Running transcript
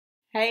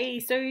Hey,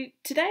 so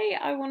today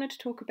I wanted to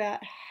talk about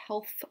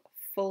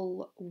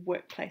healthful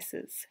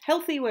workplaces,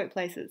 healthy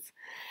workplaces.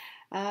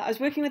 I was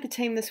working with a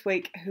team this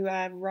week who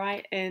are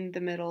right in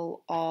the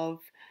middle of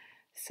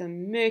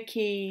some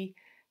murky,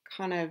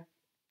 kind of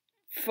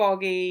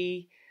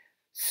foggy,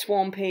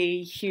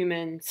 swampy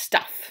human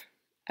stuff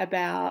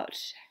about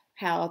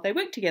how they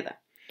work together.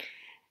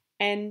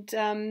 And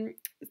so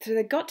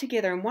they got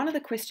together, and one of the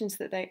questions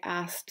that they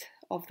asked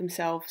of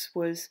themselves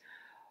was,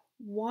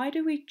 why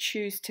do we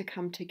choose to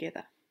come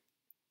together?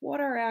 What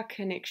are our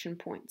connection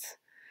points?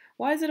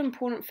 Why is it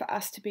important for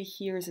us to be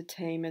here as a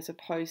team as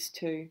opposed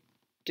to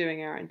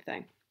doing our own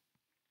thing?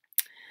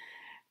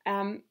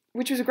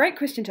 Which was a great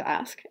question to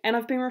ask, and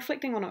I've been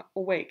reflecting on it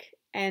all week.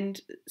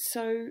 And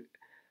so,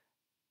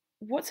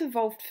 what's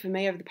evolved for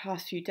me over the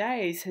past few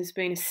days has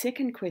been a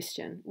second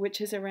question,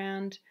 which is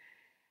around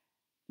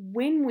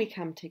when we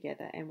come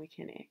together and we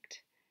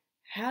connect,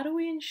 how do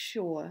we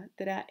ensure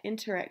that our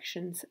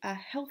interactions are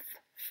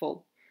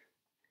healthful?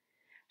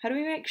 How do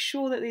we make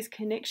sure that these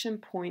connection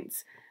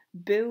points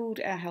build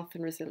our health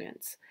and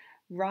resilience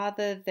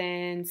rather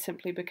than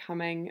simply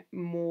becoming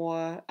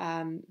more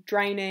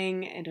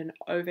draining and an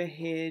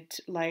overhead,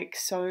 like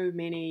so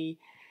many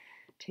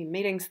team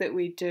meetings that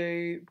we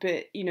do,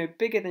 but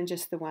bigger than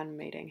just the one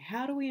meeting?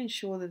 How do we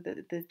ensure that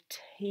the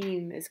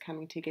team is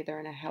coming together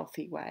in a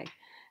healthy way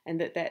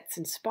and that that's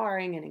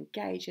inspiring and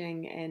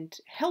engaging and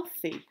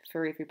healthy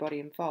for everybody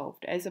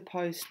involved, as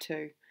opposed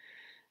to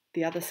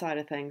the other side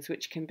of things,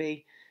 which can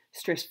be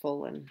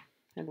stressful and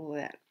all of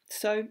that.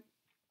 So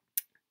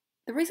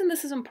the reason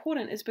this is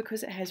important is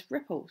because it has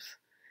ripples.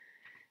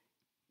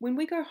 When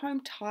we go home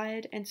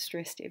tired and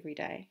stressed every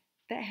day,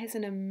 that has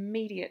an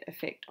immediate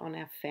effect on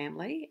our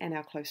family and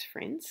our close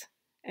friends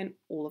and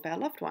all of our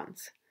loved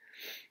ones.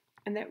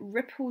 And that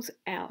ripples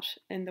out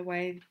in the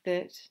way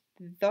that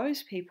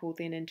those people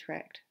then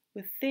interact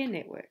with their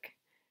network,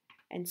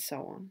 and so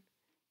on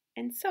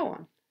and so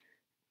on.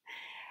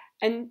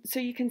 And so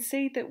you can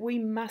see that we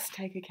must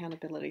take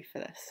accountability for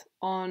this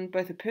on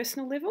both a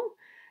personal level,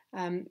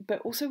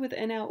 but also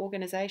within our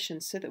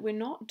organisations, so that we're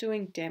not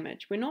doing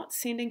damage. We're not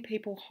sending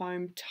people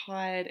home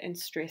tired and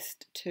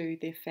stressed to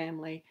their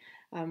family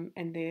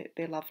and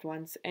their loved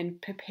ones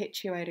and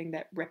perpetuating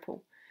that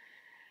ripple.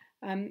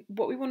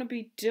 What we want to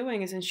be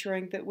doing is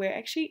ensuring that we're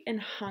actually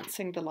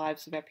enhancing the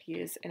lives of our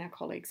peers and our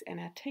colleagues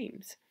and our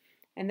teams.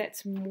 And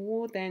that's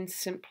more than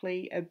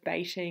simply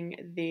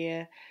abating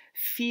their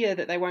fear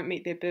that they won't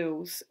meet their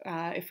bills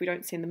if we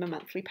don't send them a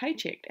monthly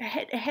paycheck.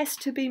 It has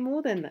to be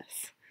more than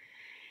this.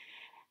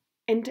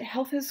 And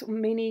health has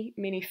many,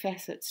 many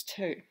facets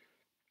too.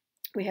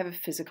 We have a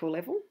physical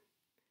level,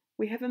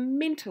 we have a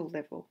mental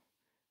level,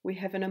 we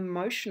have an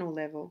emotional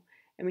level,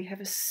 and we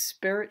have a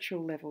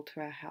spiritual level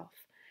to our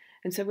health.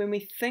 And so when we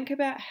think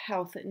about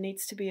health, it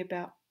needs to be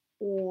about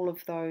all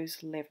of those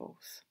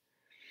levels.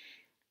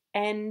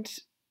 And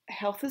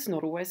health is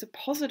not always a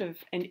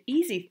positive and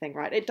easy thing,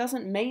 right? It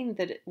doesn't mean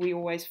that we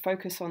always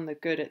focus on the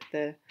good at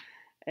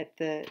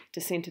the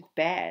descent of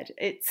bad.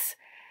 It's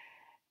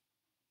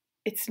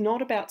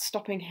not about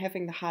stopping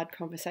having the hard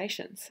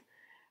conversations.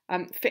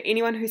 For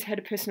anyone who's had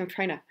a personal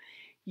trainer,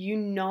 you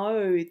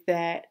know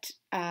that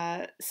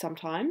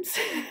sometimes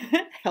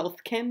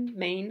health can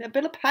mean a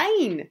bit of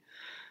pain.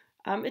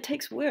 It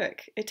takes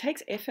work. It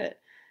takes effort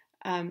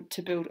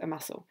to build a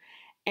muscle.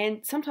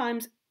 And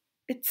sometimes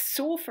it's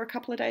sore for a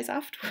couple of days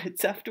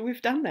afterwards, after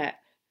we've done that.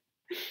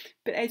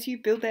 But as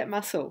you build that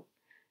muscle,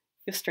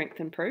 your strength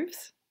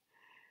improves,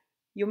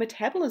 your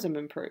metabolism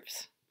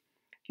improves,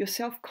 your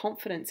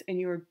self-confidence and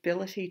your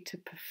ability to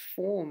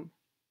perform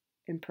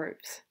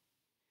improves.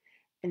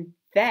 And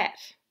that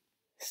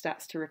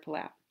starts to ripple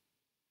out.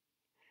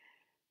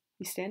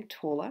 You stand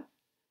taller,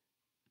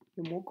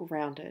 you're more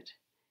grounded,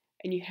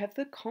 and you have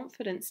the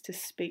confidence to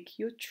speak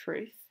your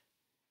truth,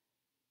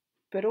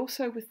 but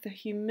also with the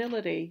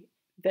humility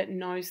that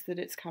knows that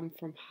it's come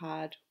from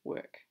hard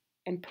work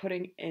and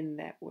putting in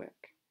that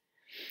work.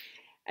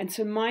 And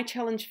so my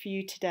challenge for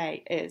you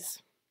today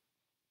is,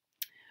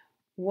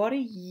 what are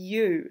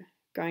you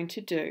going to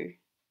do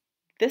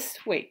this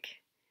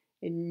week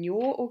in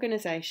your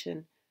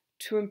organisation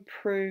to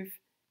improve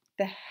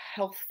the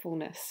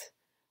healthfulness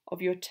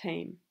of your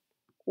team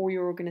or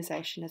your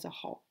organisation as a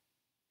whole?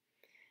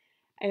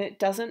 And it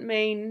doesn't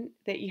mean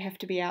that you have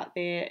to be out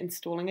there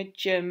installing a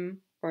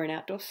gym or an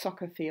outdoor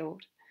soccer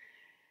field.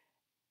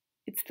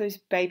 It's those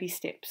baby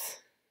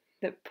steps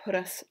that put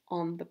us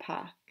on the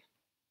path.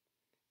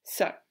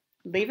 So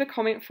leave a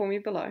comment for me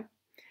below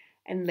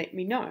and let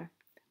me know,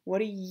 what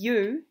are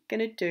you going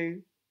to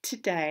do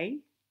today,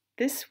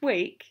 this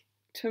week,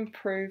 to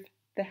improve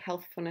the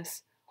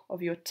healthfulness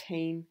of your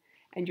team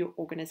and your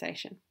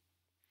organisation?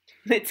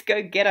 Let's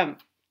go get them.